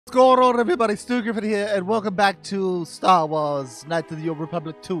What's going on, everybody? Stu Griffin here, and welcome back to Star Wars Knights of the Old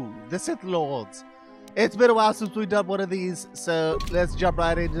Republic 2, The Sith Lords. It's been a while since we've done one of these, so let's jump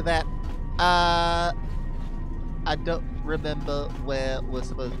right into that. I don't remember where we're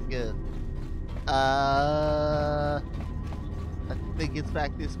supposed to go. I think it's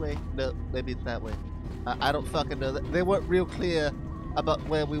back this way. No, maybe it's that way. I don't fucking know. They weren't real clear about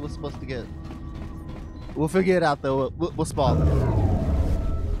where we were supposed to go. We'll figure it out, though. We'll spawn.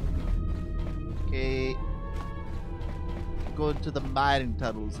 Okay, going to the mining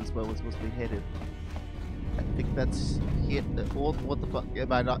tunnels is where we're supposed to be headed. I think that's here. What the fuck?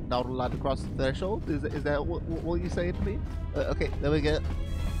 Am I not allowed to cross the threshold? Is that what you're saying to me? Okay, there we go.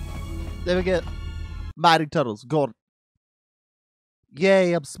 There we go. Mining tunnels, gone.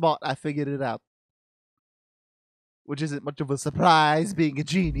 Yay, I'm smart. I figured it out. Which isn't much of a surprise, being a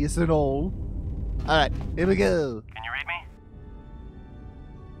genius and all. Alright, here we go. Can you read me?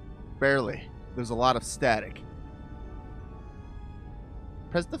 Barely. There's a lot of static.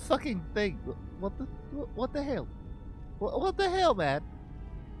 Press the fucking thing. What the hell? What the hell, man?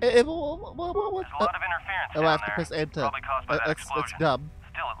 There's a lot of interference down I have to there. press enter. Probably caused by that That's explosion. dumb.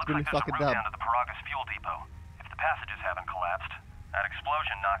 Still, it looks really like there's fucking a route dumb. down to the Paragus fuel depot. If the passages haven't collapsed, that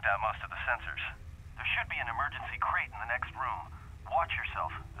explosion knocked out most of the sensors. There should be an emergency crate in the next room. Watch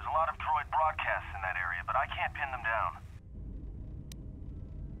yourself. There's a lot of droid broadcasts in that area, but I can't pin them down.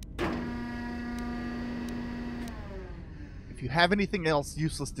 If you have anything else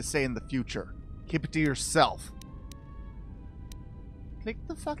useless to say in the future, keep it to yourself. Click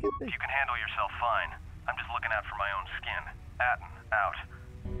the fucking If thing. you can handle yourself, fine. I'm just looking out for my own skin. Atten, out.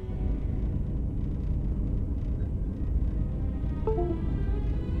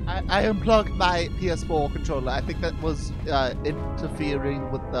 I unplugged my PS4 controller. I think that was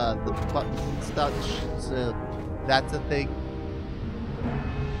interfering with the buttons and such, so that's a thing.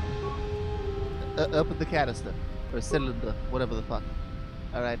 Open the canister. Or cylinder, whatever the fuck.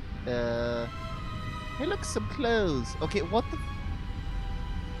 Alright, hey look, some clothes. Okay, what the...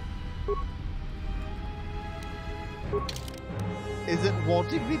 Is it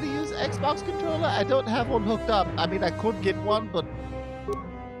wanting me to use Xbox controller? I don't have one hooked up. I mean, I could get one, but...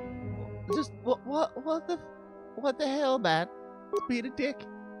 Just, what the hell, man? It's being a dick.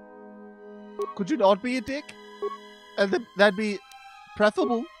 Could you not be a dick? And that'd be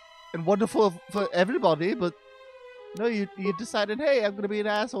preferable and wonderful for everybody, but... No, you decided, hey, I'm gonna be an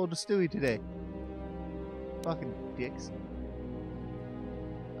asshole to Stewie today. Fucking dicks.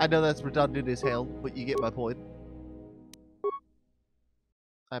 I know that's redundant as hell, but you get my point.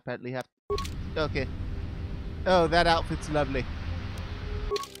 I apparently have to... Okay. Oh, that outfit's lovely.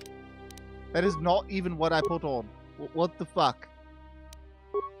 That is not even what I put on. What the fuck?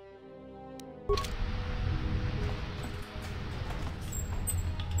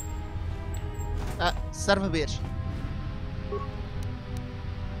 Son of a bitch.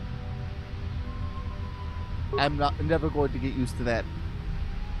 I'm never going to get used to that.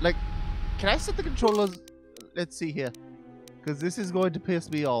 Like, can I set the controllers? Let's see here, because this is going to piss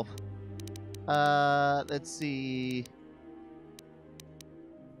me off. Let's see.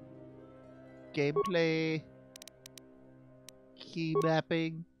 Gameplay. Key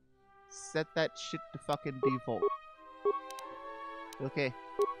mapping. Set that shit to fucking default. Okay.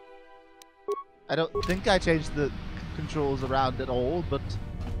 I don't think I changed the controls around at all, but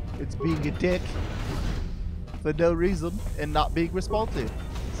it's being a dick for no reason and not being responsive.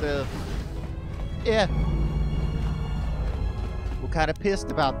 So, yeah. We're kind of pissed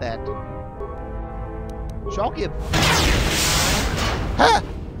about that. Shock him. Ha!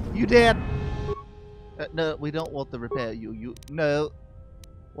 You dead. No, we don't want the repair. No.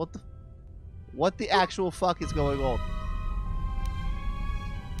 What the actual fuck is going on?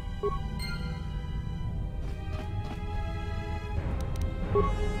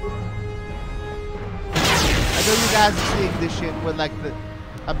 I know you guys are seeing this shit when like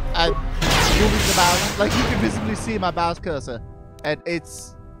I'm moving the mouse, like you can visibly see my mouse cursor, and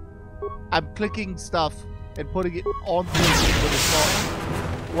I'm clicking stuff and putting it on things, but it's not.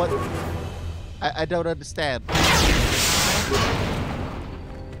 What? I don't understand.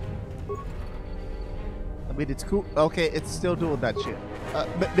 I mean, it's cool. Okay, it's still doing that shit.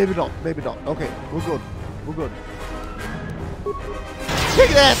 Maybe not. Maybe not. Okay, we're good. We're good.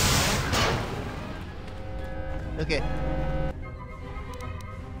 Take that! Okay.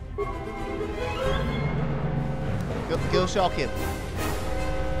 Go shock him.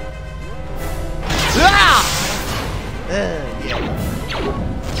 Ah! Yeah.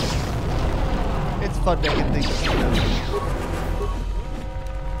 It's fun making things.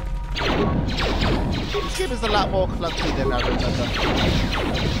 This game is a lot more clunky than I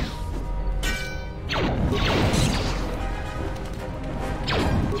remember.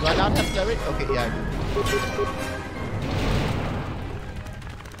 not have flurry? Okay, yeah, I do.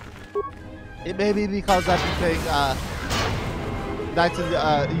 It may be because I've been playing Knights of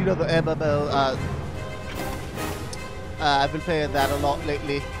the, you know, the MMO. I've been playing that a lot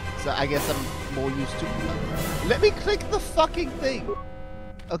lately, so I guess I'm more used to. Let me click the fucking thing.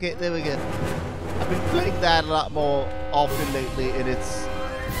 Okay, there we go. I've been playing that a lot more often lately, and it's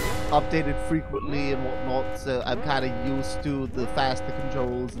updated frequently and whatnot, so I'm kind of used to the faster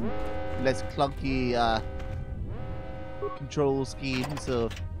controls and less clunky control scheme, so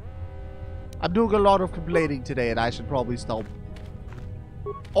I'm doing a lot of complaining today, and I should probably stop.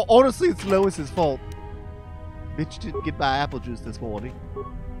 Honestly, it's Lois's fault. Bitch didn't get my apple juice this morning.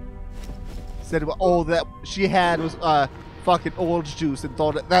 Said all that she had was fucking orange juice, and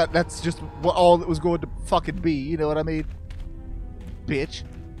thought that's just what all it was going to fucking be, you know what I mean? Bitch.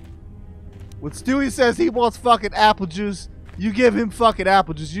 When Stewie says he wants fucking apple juice, you give him fucking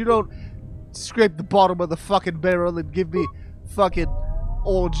apple juice. You don't scrape the bottom of the fucking barrel and give me fucking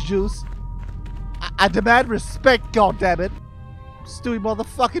orange juice. I demand respect, goddammit. Stewie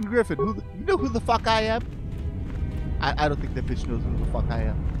motherfucking Griffin. You know who the fuck I am? I don't think that bitch knows who the fuck I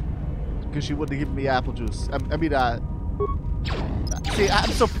am. Because she wouldn't have given me apple juice. See,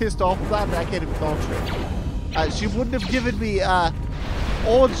 I'm so pissed off about that I can't even concentrate. She wouldn't have given me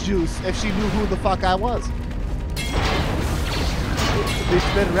orange juice if she knew who the fuck I was.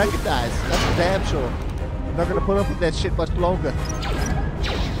 Bitch better recognize. That's for damn sure. I'm not gonna put up with that shit much longer.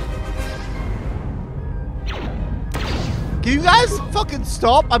 Can you guys fucking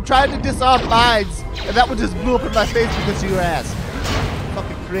stop? I'm trying to disarm mines, and that one just blew up in my face because of your ass.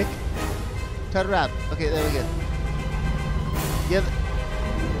 Fucking prick. Turn around. Okay, there we go.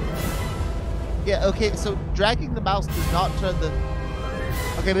 Yeah, okay, so dragging the mouse does not turn the...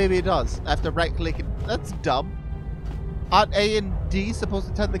 Okay, maybe it does. After right-clicking... That's dumb. Aren't A and D supposed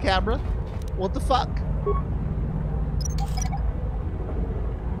to turn the camera? What the fuck?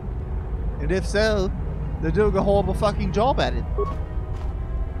 And if so, they're doing a horrible fucking job at it.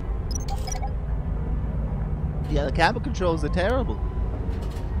 Yeah, the camera controls are terrible.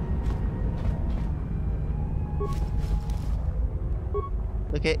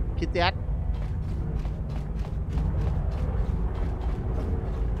 Okay, get that.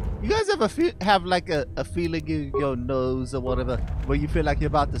 You guys ever have like a feeling in your nose or whatever where you feel like you're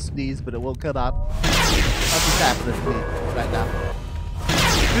about to sneeze but it won't come out? That's what's happening to me right now.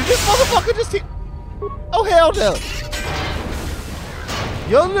 Did this motherfucker just hit? Oh hell no!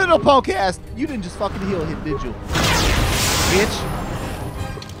 Your little punk ass, you didn't just fucking heal him, did you? Bitch.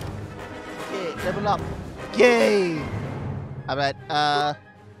 Okay, level up. Yay! Alright,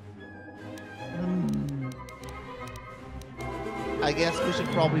 I guess we should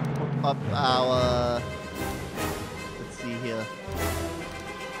probably put up our, let's see here.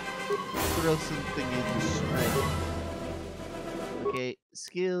 Throw something into strength. Okay,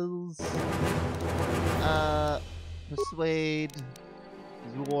 skills. Persuade.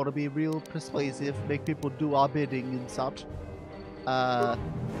 You want to be real persuasive, make people do our bidding and such.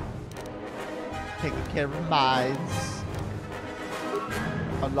 Taking care of mines.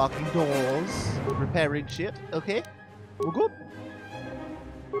 Unlocking doors. Repairing shit. Okay, we're good.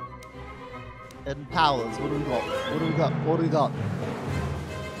 And powers, what do we got? What do we got? What do we got?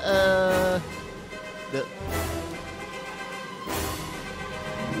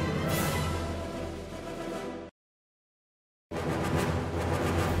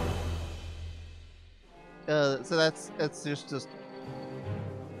 So that's just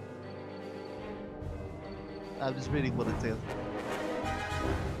I'm just reading what it says.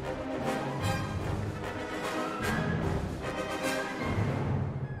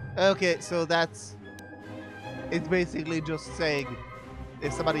 Okay, so it's basically just saying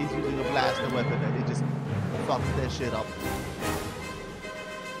if somebody's using a blaster weapon and it just fucks their shit up.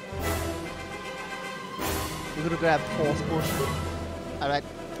 We're gonna grab force push. Alright,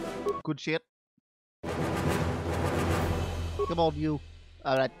 good shit. Come on, you.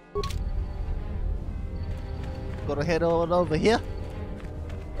 Alright. Gonna head on over here.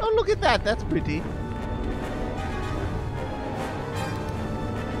 Oh, look at that. That's pretty.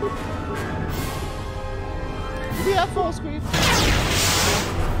 Do we have full screen?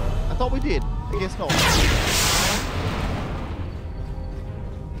 I thought we did. I guess not.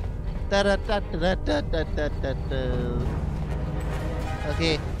 Da da da da da da da da da.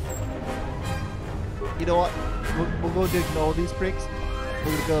 Okay. You know what? We're going to ignore these pricks. We're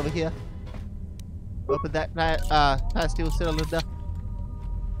going to go over here. Open that pastille cylinder.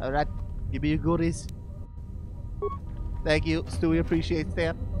 Alright. Give me your goodies. Thank you. Stewie appreciates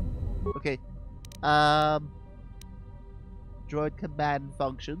that. Okay. Droid command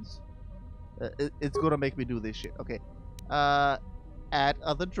functions. It's gonna make me do this shit. Okay. Add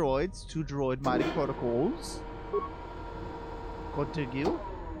other droids to droid mining protocols. Continue.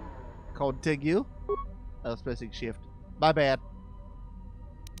 Continue. I was pressing shift. My bad.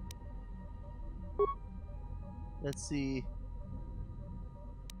 Let's see.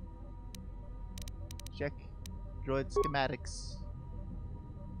 Check droid schematics.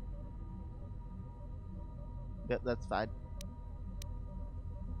 Yep, that's fine.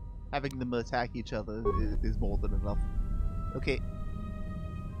 Having them attack each other is more than enough. Okay.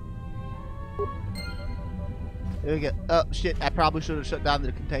 There we go. Oh shit! I probably should have shut down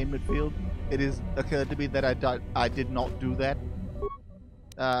the containment field. It is occurred to me that I did not do that.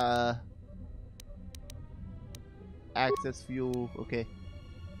 Access fuel. Okay.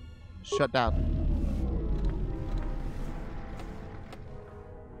 Shut down.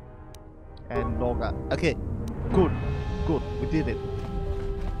 And log out. Okay. Good. Good. We did it.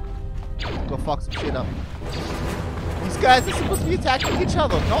 Go fuck some shit up. These guys are supposed to be attacking each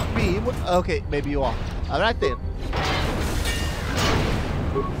other, not me. What? Okay, maybe you are. Alright then.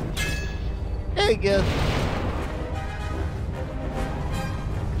 There you go.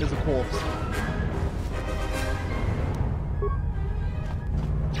 There's a corpse.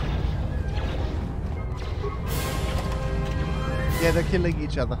 Yeah, they're killing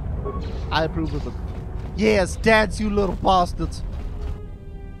each other. I approve of them. Yes, dance, you little bastards.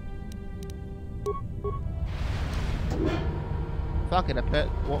 Fuck it, I bet.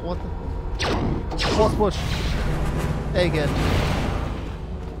 What the? Force push. There you go.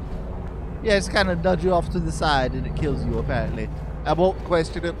 Yeah, it's kind of nudge you off to the side and it kills you, apparently. I won't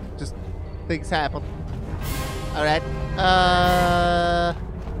question it, just things happen. Alright.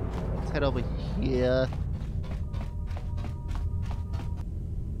 Let's head over here.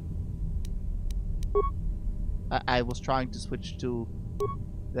 I was trying to switch to...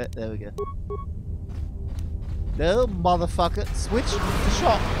 There we go. No, motherfucker. Switch to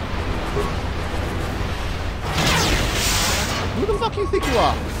shot. Who the fuck you think you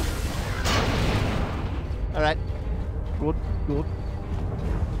are? Alright. Good, good.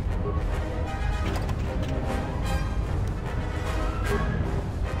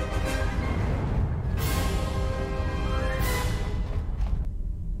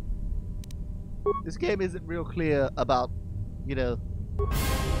 This game isn't real clear about, you know,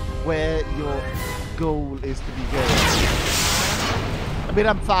 where your goal is to be going. I mean,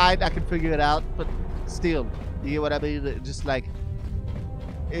 I'm fine, I can figure it out, but still, you get what I mean? It just like,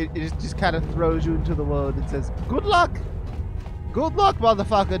 it just kind of throws you into the world and says, good luck! Good luck,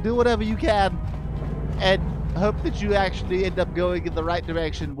 motherfucker, do whatever you can, and hope that you actually end up going in the right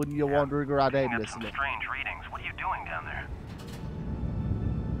direction when you're wandering around aimlessly. Some strange readings. What are you doing down there?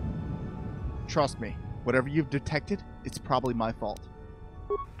 Trust me, whatever you've detected, it's probably my fault.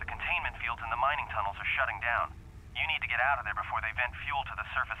 The containment fields in the mining tunnels are shutting down. You need to get out of there before they vent fuel to the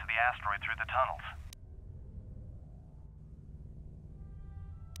surface of the asteroid through the tunnels.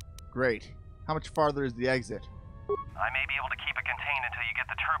 Great. How much farther is the exit? I may be able to keep it contained until you get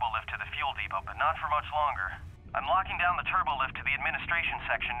the turbo lift to the fuel depot, but not for much longer. I'm locking down the turbo lift to the administration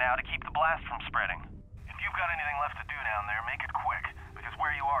section now to keep the blast from spreading. If you've got anything left to do down there, make it quick, because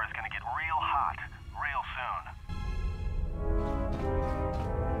where you are is going to get real hot real soon.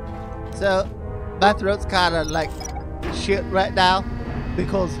 So, my throat's kind of like shit right now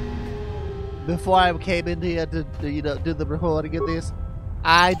because before I came in here to you know, do the recording of this,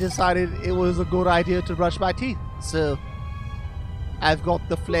 I decided it was a good idea to brush my teeth. So, I've got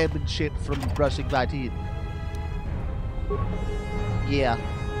the phlegm and shit from brushing my teeth. Yeah.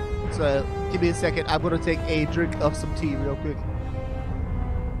 So, give me a second. I'm gonna take a drink of some tea real quick.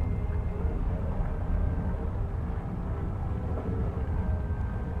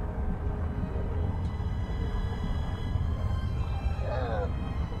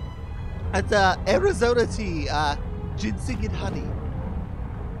 It's Arizona tea, ginseng and honey.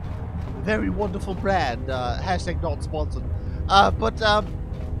 Very wonderful brand. Hashtag not sponsored.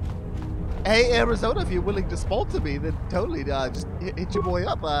 Hey Arizona, if you're willing to sponsor me, then totally just hit your boy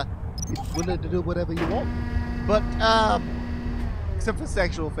up. Willing to do whatever you want. But except for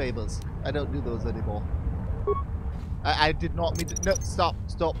sexual favors, I don't do those anymore. I did not mean to. No, stop.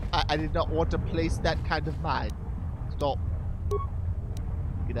 I did not want to place that kind of mind. Stop.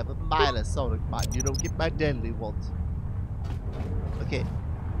 You can have a minor sonic mind. You don't get my deadly ones. Okay.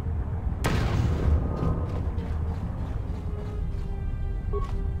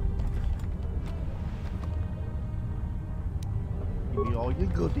 Give me all your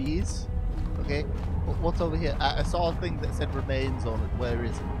goodies. Okay. What's over here? I saw a thing that said remains on it. Where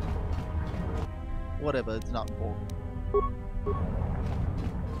is it? Whatever, it's not important.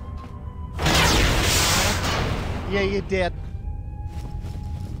 Yeah, you're dead.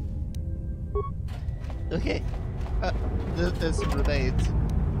 Okay. There's some remains.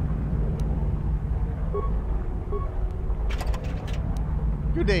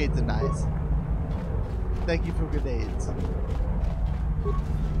 Grenades are nice. Thank you for grenades.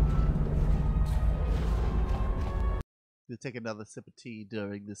 You'll take another sip of tea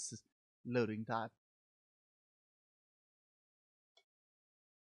during this loading time.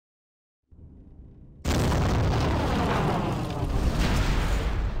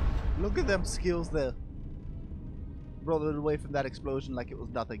 Look at them skills there. Rolling away from that explosion like it was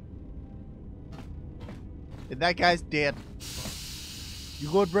nothing. And that guy's dead. You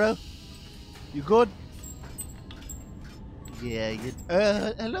good, bro? You good? Yeah, you...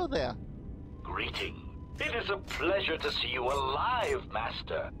 hello there. Greeting. It is a pleasure to see you alive,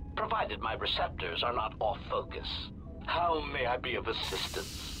 Master, provided my receptors are not off focus. How may I be of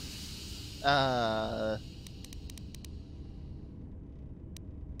assistance?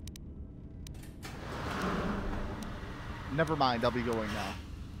 Never mind, I'll be going now.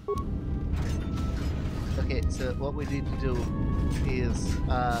 Okay, so what we need to do is,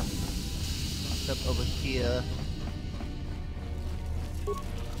 step over here.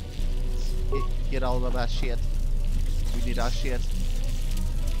 Get all of our shit. We need our shit.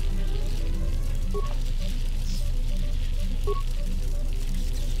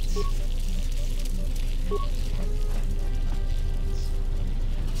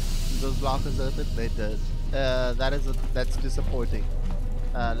 Those lockers open? They did. That's disappointing.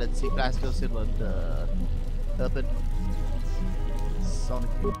 Let's see, Blasto cylinder open. Sonic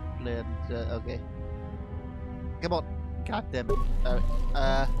blend. Okay. Come on. God damn it.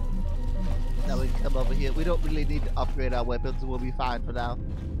 Alright. Now we can come over here. We don't really need to upgrade our weapons. We'll be fine for now.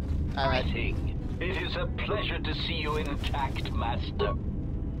 Alright. Greeting. It is a pleasure to see you intact, Master.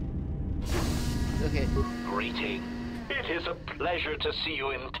 Okay. Greeting. It is a pleasure to see you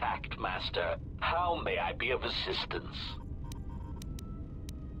intact, Master. How may I be of assistance?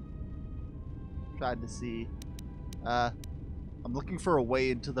 Trying to see. I'm looking for a way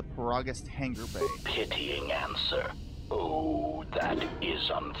into the Paragust hangar bay. Pitying answer. Oh, that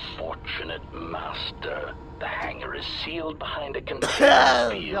is unfortunate, Master. The hangar is sealed behind a container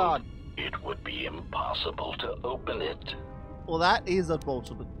field. God. It would be impossible to open it. Well, that is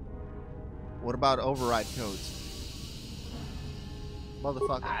unfortunate. What about override codes?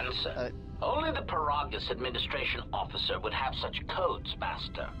 Motherfucker. Answer. Only the Paragust administration officer would have such codes,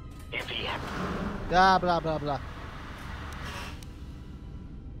 Master. If he had... Blah, blah, blah, blah.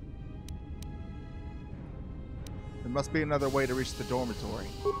 There must be another way to reach the dormitory.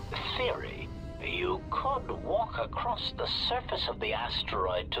 Theory. You could walk across the surface of the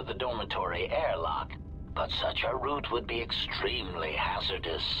asteroid to the dormitory airlock, but such a route would be extremely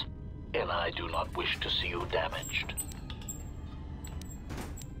hazardous, and I do not wish to see you damaged.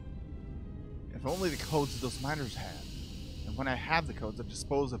 If only the codes those miners had. And when I have the codes, I'll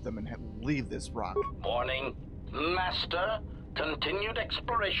dispose of them and leave this rock. Warning. Master, continued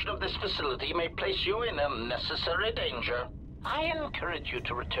exploration of this facility may place you in unnecessary danger. I encourage you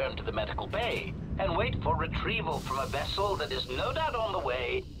to return to the medical bay and wait for retrieval from a vessel that is no doubt on the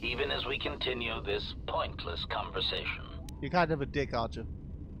way, even as we continue this pointless conversation. You're kind of a dick, aren't you?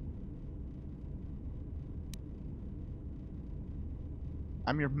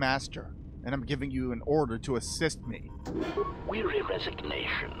 I'm your master, and I'm giving you an order to assist me. Weary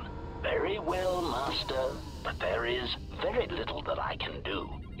resignation. Very well, Master, but there is very little that I can do.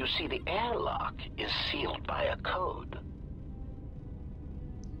 You see, the airlock is sealed by a code.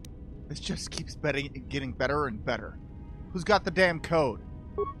 This just keeps getting better and better. Who's got the damn code?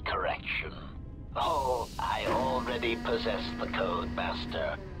 Correction. Oh, I already possess the code,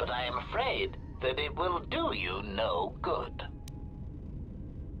 Master, but I am afraid that it will do you no good.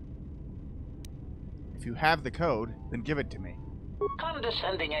 If you have the code, then give it to me.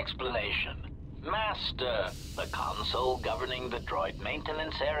 Condescending explanation. Master, the console governing the droid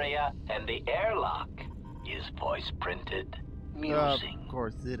maintenance area and the airlock is voice printed. Musing. Of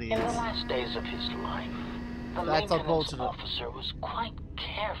course it is. In the last days of his life, the That's maintenance officer was quite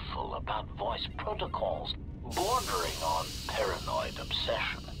careful about voice protocols, bordering on paranoid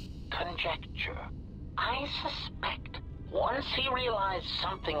obsession. Conjecture. I suspect once he realized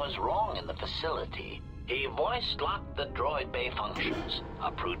something was wrong in the facility, he voice-locked the droid bay functions.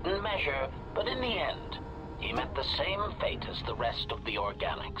 A prudent measure, but in the end, he met the same fate as the rest of the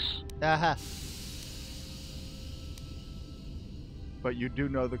organics. Aha. But you do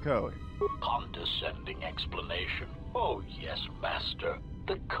know the code. Condescending explanation. Oh yes, Master.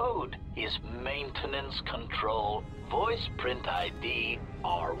 The code is Maintenance Control Voice Print ID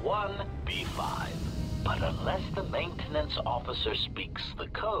R1B5. But unless the maintenance officer speaks the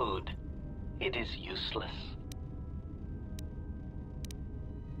code, it is useless.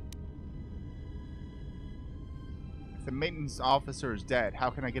 If the maintenance officer is dead, how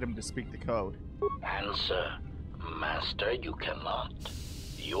can I get him to speak the code? Answer, Master, you cannot.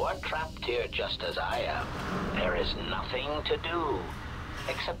 You are trapped here just as I am. There is nothing to do,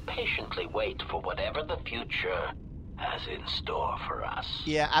 except patiently wait for whatever the future has in store for us.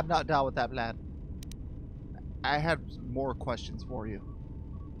 Yeah, I'm not down with that plan. I have more questions for you.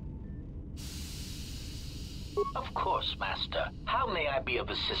 Of course, Master. How may I be of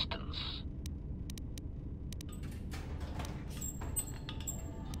assistance?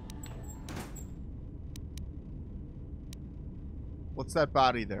 What's that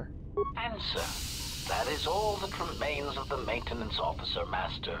body there? Answer. That is all that remains of the maintenance officer,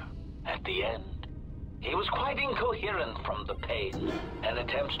 Master. At the end, he was quite incoherent from the pain, and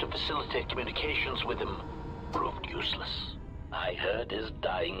attempts to facilitate communications with him proved useless. I heard his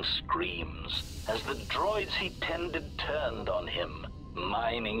dying screams as the droids he tended turned on him,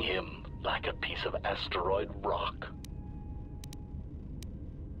 mining him like a piece of asteroid rock.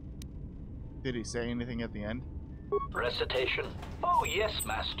 Did he say anything at the end? Recitation? Oh yes,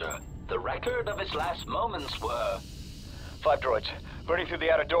 Master. The record of his last moments were... 5 droids, burning through the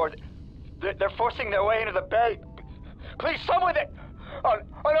outer door. They're forcing their way into the bay. Please, someone that... Oh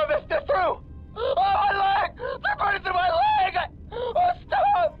no, they're through! Oh, my leg! They're burning through my leg! Oh,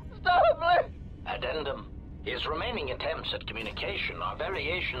 stop! Stop, please! Addendum. His remaining attempts at communication are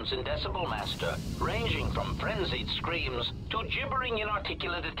variations in decibel, Master, ranging from frenzied screams to gibbering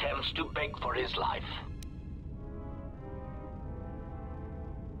inarticulate attempts to beg for his life.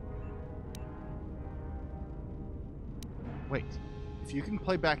 Wait, if you can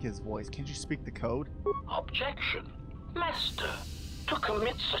play back his voice, can't you speak the code? Objection. Master, to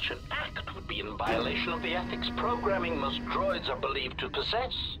commit such an act would be in violation of the ethics programming most droids are believed to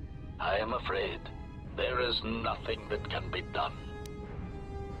possess. I am afraid there is nothing that can be done.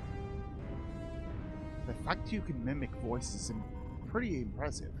 The fact you can mimic voices is pretty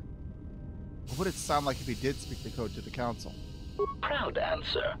impressive. What would it sound like if he did speak the code to the council? Proud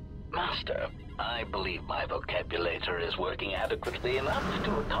answer. Master, I believe my vocabulator is working adequately enough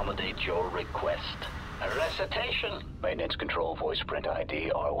to accommodate your request. A recitation. Maintenance control voice print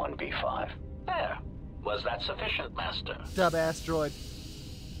ID R1V5. There. Was that sufficient, Master? Dumbass droid.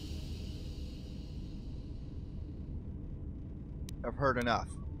 I've heard enough.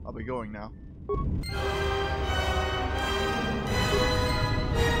 I'll be going now.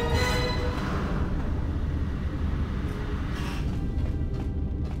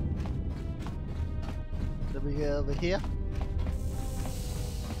 Let me get over here.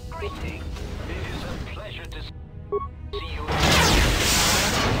 Greetings. It is a pleasure to see you.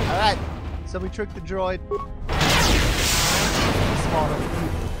 Alright, so we tricked the droid. Smarter.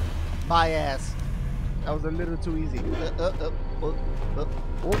 My ass. That was a little too easy.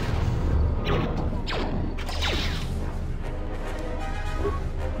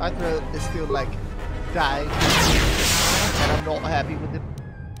 My throat is still like dying, and I'm not happy with it.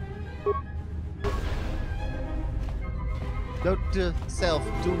 Note to self,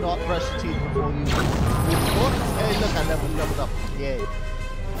 do not brush your teeth before you... What? Hey, look, I leveled up. Yay.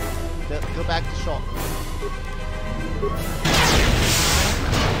 Go back to shop.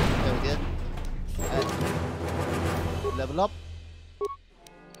 There we go. Level up.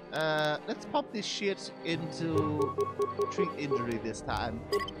 Let's pop this shit into treat injury this time.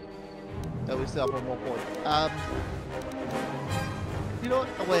 Oh, we still have one more point. You know what?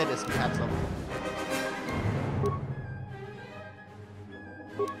 Awareness, we have some.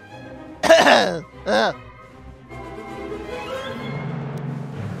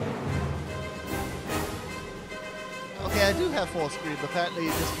 Okay, I do have full screen, but apparently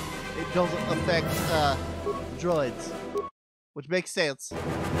it doesn't affect droids, which makes sense.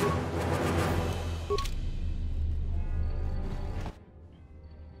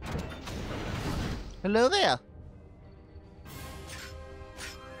 Hello there.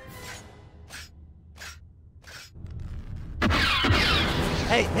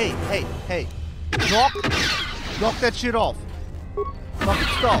 Hey. Knock that shit off. Fucking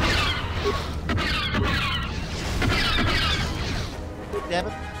stop. Damn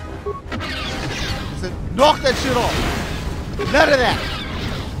it. I said, knock that shit off. None of that.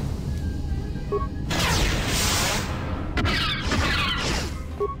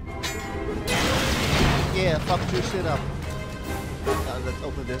 Yeah, fuck your shit up. Let's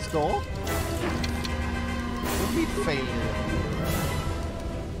open this door. What do you mean failure?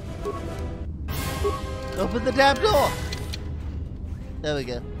 Open the damn door! There we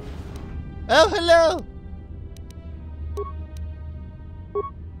go. Oh, hello!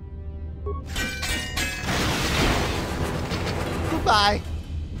 Bye.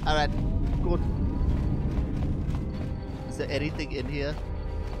 All right. Good. Is there anything in here?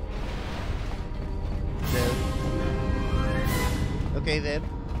 No. Okay then.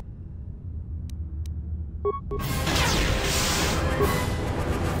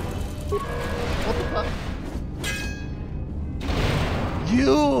 What the fuck?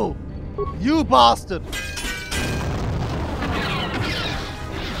 You bastard!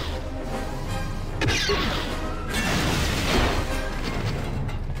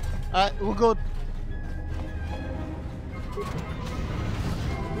 Alright, we're good.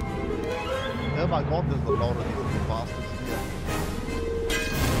 Oh my god, there's a lot of these little bastards here.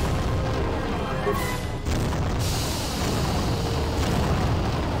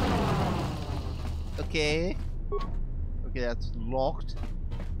 Okay. Okay, that's locked.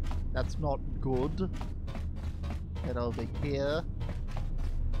 That's not good. Head over here.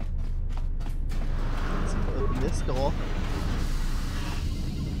 Let's open this door.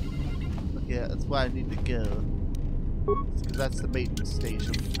 Okay, that's where I need to go. Because that's the maintenance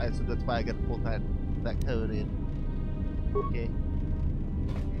station. So that's why I gotta pull that code in. Okay.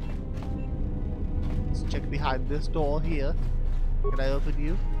 Let's check behind this door here. Can I open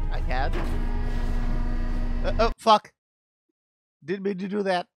you? I can. Oh, fuck! Didn't mean to do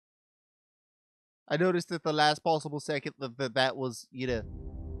that. I noticed at the last possible second that was, you know...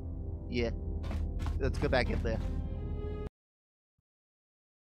 Yeah. Let's go back in there.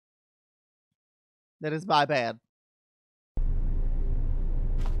 That is my bad.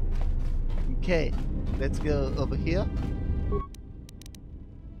 Okay. Let's go over here.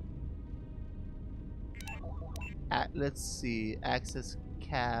 Let's see. Access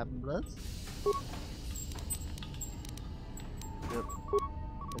cameras. Yep.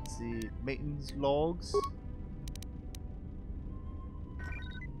 Let's see. Maintenance logs.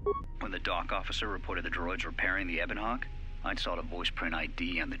 When the dock officer reported the droids repairing the Ebonhawk, I saw the voice print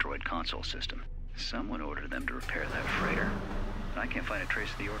ID on the droid console system. Someone ordered them to repair that freighter, but I can't find a trace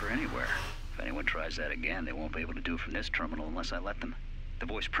of the order anywhere. If anyone tries that again, they won't be able to do it from this terminal unless I let them. The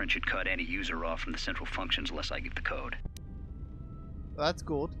voice print should cut any user off from the central functions unless I give the code. That's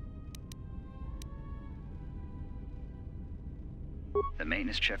good. The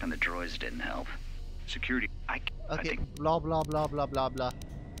maintenance check on the droids didn't help. Security... I Okay, think... blah blah blah blah blah blah.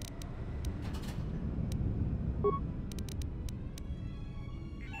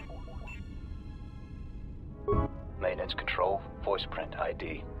 Maintenance control, voice print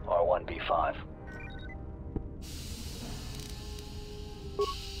ID, R1B5.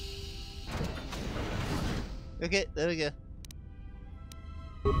 Okay, there we go.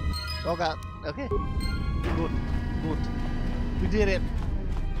 Oh god, okay. Good, good. We did it.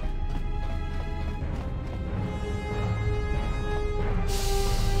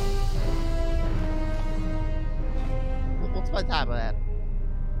 What's my timer at?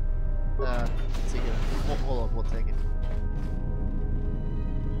 Let's see here. Hold on 1 second.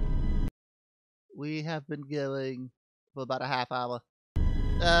 We have been going for about a half hour.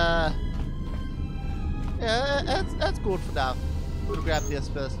 Yeah, that's good for now. We'll grab this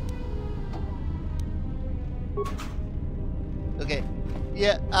first. Okay.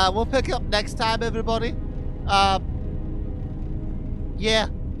 Yeah, we'll pick up next time, everybody. Yeah.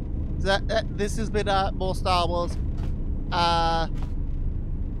 This has been more Star Wars.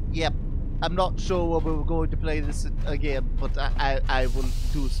 Yep. I'm not sure when we're going to play this again, but I will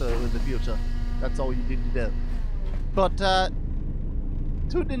do so in the future. That's all you need to know. But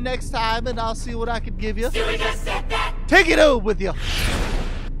tune in next time and I'll see what I can give you. Stewie just said that. Take it home with you.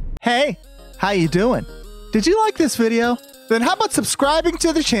 Hey, how you doing? Did you like this video? Then how about subscribing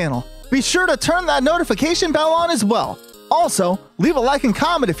to the channel? Be sure to turn that notification bell on as well. Also, leave a like and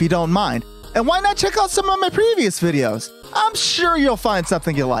comment if you don't mind. And why not check out some of my previous videos? I'm sure you'll find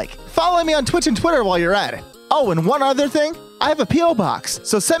something you like. Follow me on Twitch and Twitter while you're at it. Oh, and one other thing, I have a P.O. box,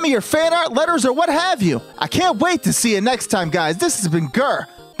 so send me your fan art, letters, or what have you. I can't wait to see you next time, guys. This has been Gur.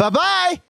 Bye-bye!